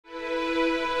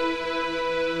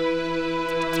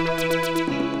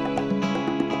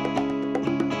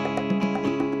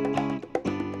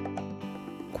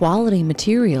Quality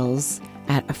materials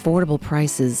at affordable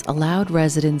prices allowed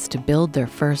residents to build their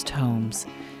first homes.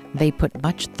 They put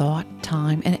much thought,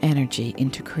 time, and energy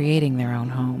into creating their own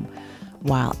home,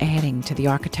 while adding to the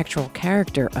architectural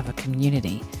character of a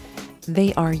community.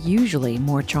 They are usually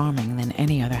more charming than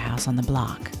any other house on the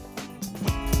block.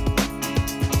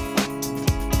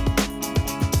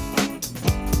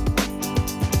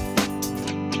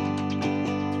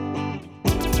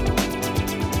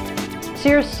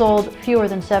 Sears sold fewer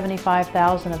than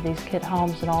 75,000 of these kit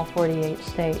homes in all 48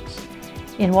 states.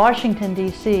 In Washington,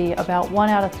 D.C., about 1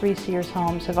 out of 3 Sears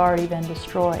homes have already been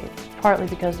destroyed, partly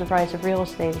because the price of real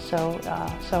estate is so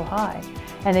high.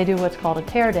 And they do what's called a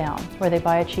tear down, where they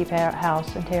buy a cheap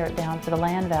house and tear it down for the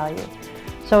land value.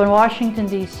 So in Washington,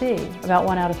 D.C., about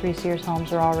 1 out of 3 Sears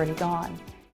homes are already gone.